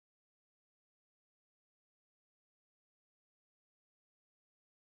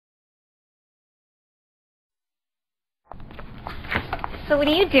So what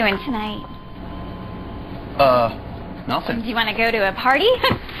are you doing tonight? Nothing. Do you want to go to a party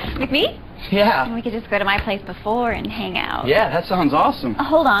with me? Yeah. And we could just go to my place before and hang out. Yeah, that sounds awesome.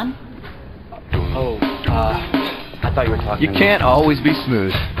 Hold on. I thought you were talking. You can't always be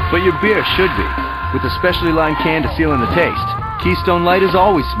smooth, but your beer should be. With a specially lined can to seal in the taste, Keystone Light is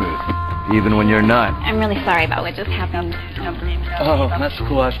always smooth, even when you're not. I'm really sorry about what just happened. Oh, that's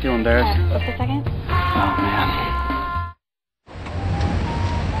cool. I feel embarrassed. Just a second. Oh, man.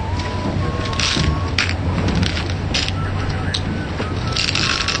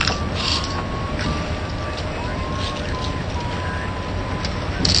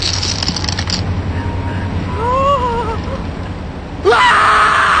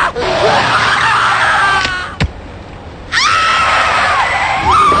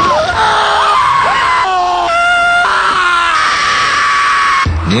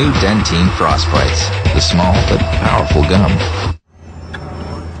 New Dentyne Frostbites, the small but powerful gum.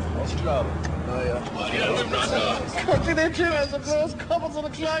 Guck dir den Typ, er ist so groß, Kopf und so eine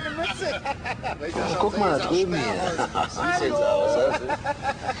kleine Mütze. Oh, guck mal, da drüben hier. Sieht jetzt aus,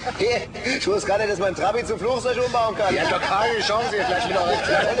 Hier, ich wusste gar nicht, dass man Trabi zum Flugzeug umbauen kann. Ja, doch keine Chance, hier gleich wieder recht.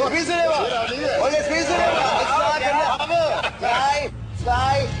 Und jetzt spielst du immer. Und jetzt spielst du immer. 3, 2,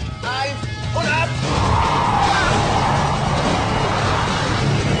 1 und ab.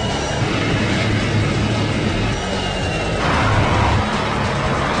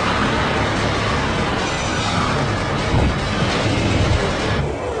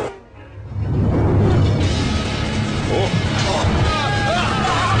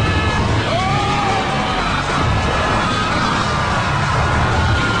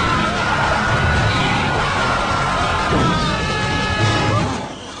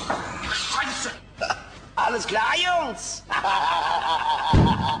 Alles klar, Jungs!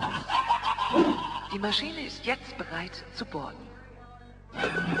 Die Maschine ist jetzt bereit zu boarden.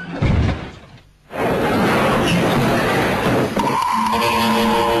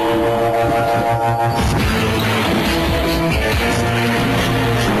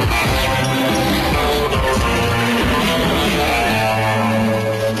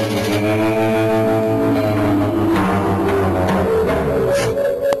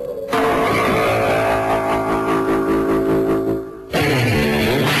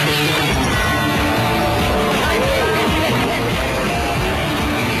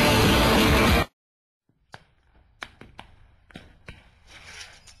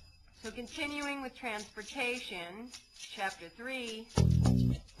 So continuing with transportation, Chapter 3.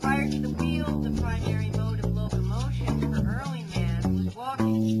 Prior to the wheels, the primary mode of locomotion for early man was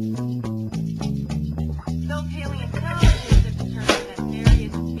walking. Self-hailing intelligence have determined that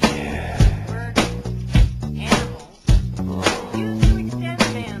various species, birds, animals, used to extend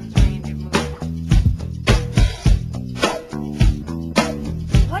man's range of movement.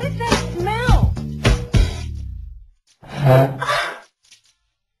 What is that smell?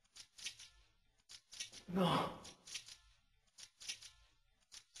 No.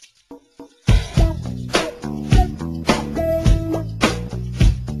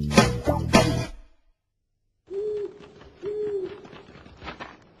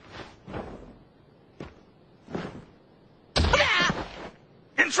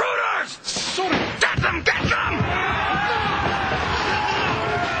 Intruders! Get them! Get them!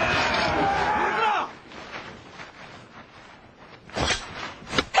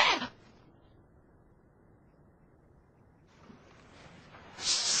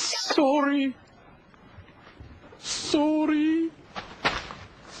 Sorry. Sorry.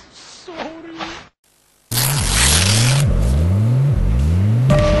 Sorry.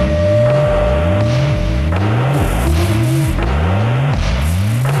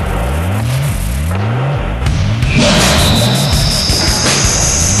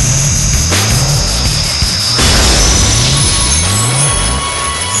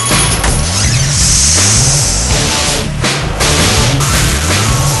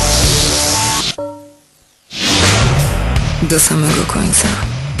 Do samego końca.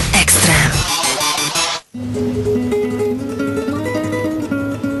 Ekstrem.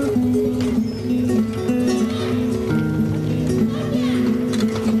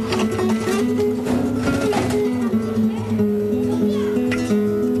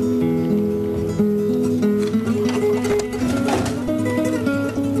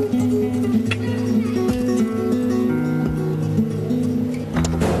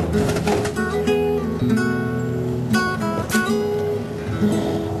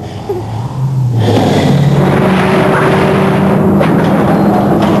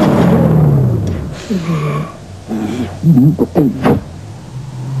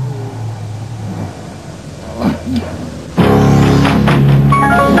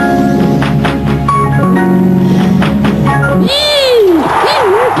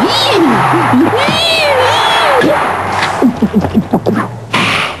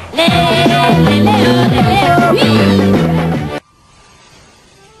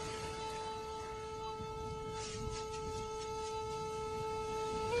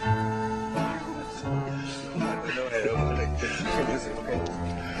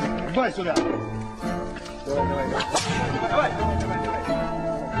 Давай сюда. Давай.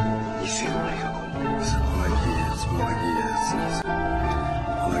 Не сильно, молодец, молодец.